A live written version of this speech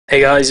Hey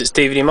guys, it's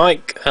DVD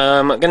Mike.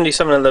 I'm going to do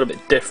something a little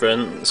bit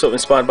different, sort of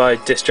inspired by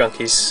Disc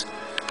Junkie's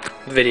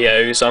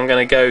videos. I'm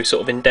going to go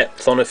sort of in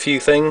depth on a few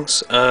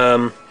things,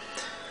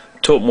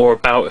 talk more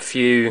about a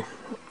few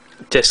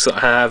discs that I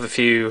have, a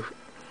few,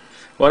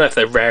 well, I don't know if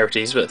they're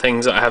rarities, but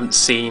things that I haven't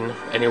seen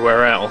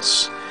anywhere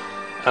else.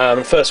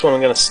 The first one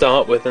I'm going to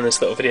start with in this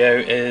little video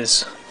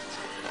is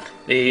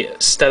the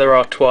Stella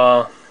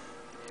Artois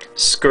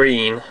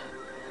Screen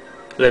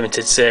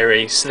Limited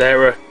series. There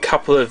were a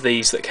couple of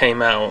these that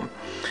came out.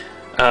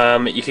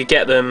 You could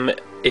get them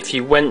if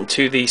you went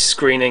to these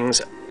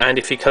screenings and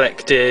if you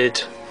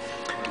collected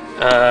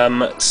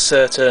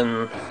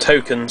certain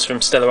tokens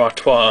from Stella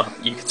Artois.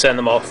 You could send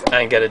them off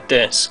and get a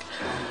disc.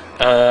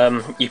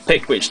 You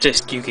picked which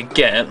disc you could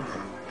get,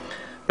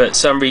 but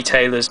some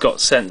retailers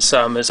got sent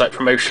some as like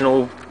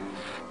promotional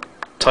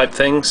type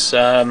things.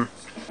 This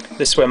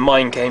is where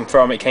mine came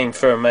from. It came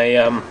from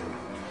a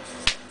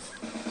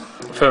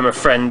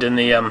friend in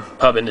the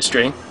pub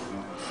industry.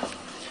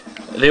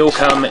 They all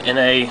come in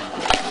a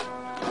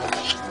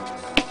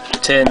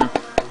tin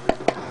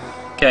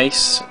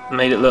case,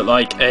 made it look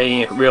like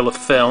a reel of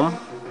film.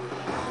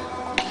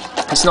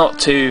 It's not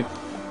too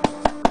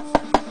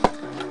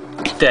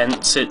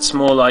dense, it's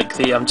more like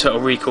the Total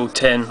Recall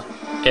tin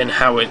in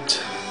how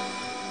it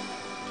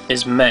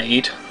is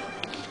made.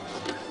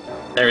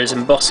 There is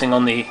embossing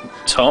on the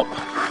top,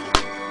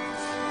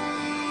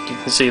 you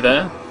can see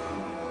there.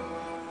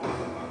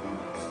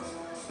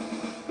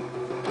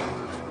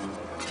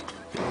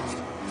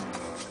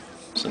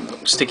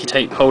 Some sticky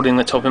tape holding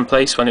the top in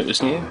place when it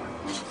was new.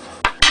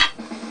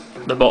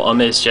 The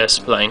bottom is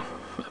just plain,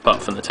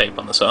 apart from the tape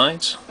on the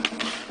sides.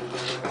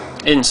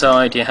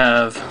 Inside you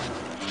have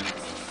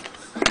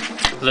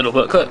a little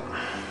booklet,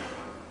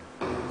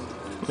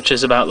 which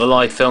is about the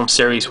live film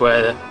series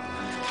where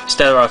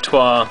Stella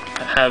Artois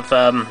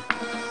have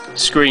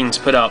screens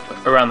put up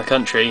around the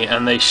country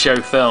and they show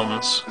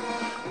films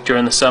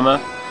during the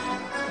summer.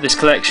 This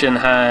collection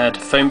had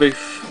Phone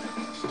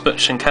Booth,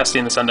 Butch and Cassidy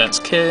and the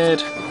Sundance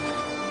Kid,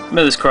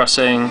 Miller's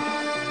Crossing,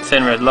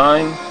 Thin Red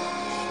Line,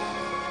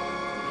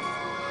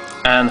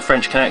 and The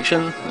French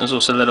Connection. There's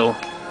also a little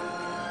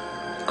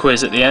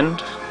quiz at the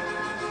end,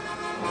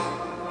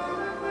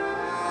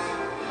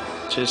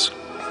 which is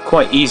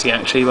quite easy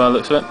actually by the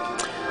looks of it.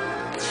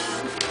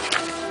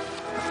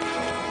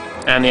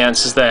 And the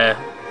answer's there.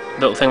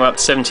 Little thing about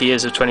the 70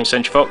 years of 20th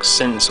Century Fox,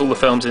 since all the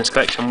films in this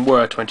collection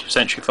were 20th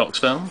Century Fox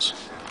films.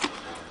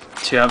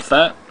 So you have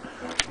that,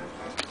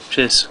 which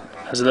is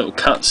has a little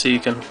cut so you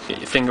can get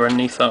your finger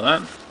underneath like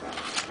that.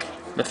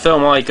 The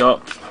film I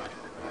got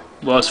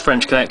was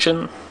French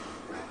Connection.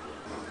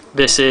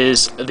 This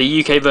is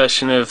the UK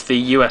version of the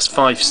US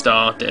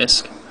 5-star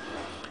disc.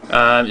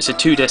 It's a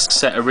 2-disc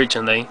set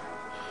originally,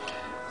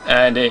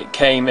 and it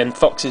came in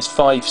Fox's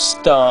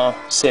 5-star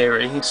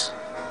series.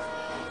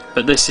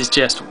 But this is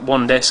just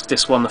one disc,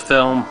 this one the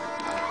film,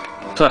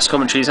 plus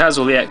commentaries. Has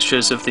all the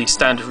extras of the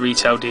standard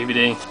retail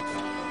DVD,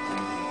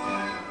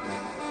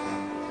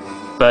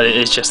 but it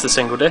is just the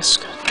single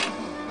disc.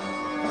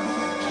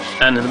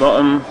 And in the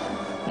bottom,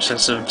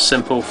 just some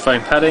simple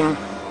foam padding.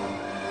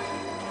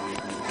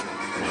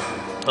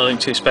 Nothing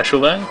too special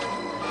there.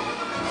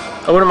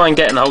 I wouldn't mind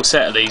getting the whole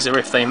set of these, or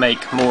if they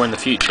make more in the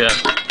future,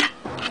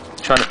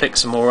 trying to pick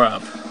some more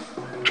up,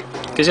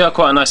 because they are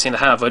quite a nice thing to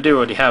have. I do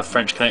already have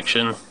French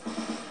Connection.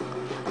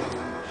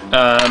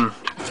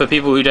 For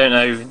people who don't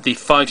know, the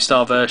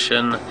 5-star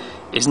version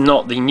is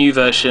not the new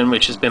version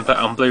which has been put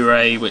on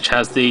Blu-ray, which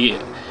has the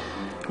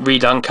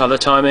redone colour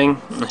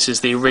timing. This is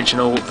the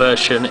original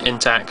version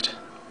intact.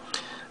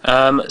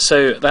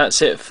 So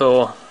that's it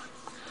for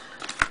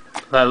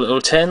that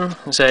little tin.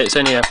 So it's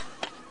only a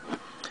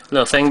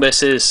little thing, but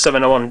this is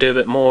something I want to do a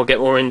bit more, get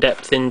more in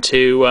depth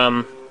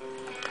into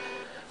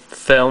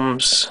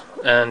films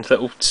and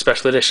little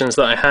special editions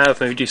that I have,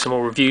 maybe do some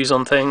more reviews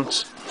on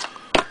things.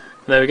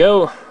 There we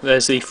go,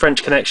 there's the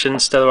French Connection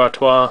Stella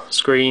Artois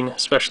Screen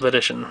Special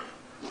Edition.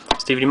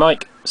 It's DVD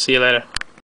Mike, see you later.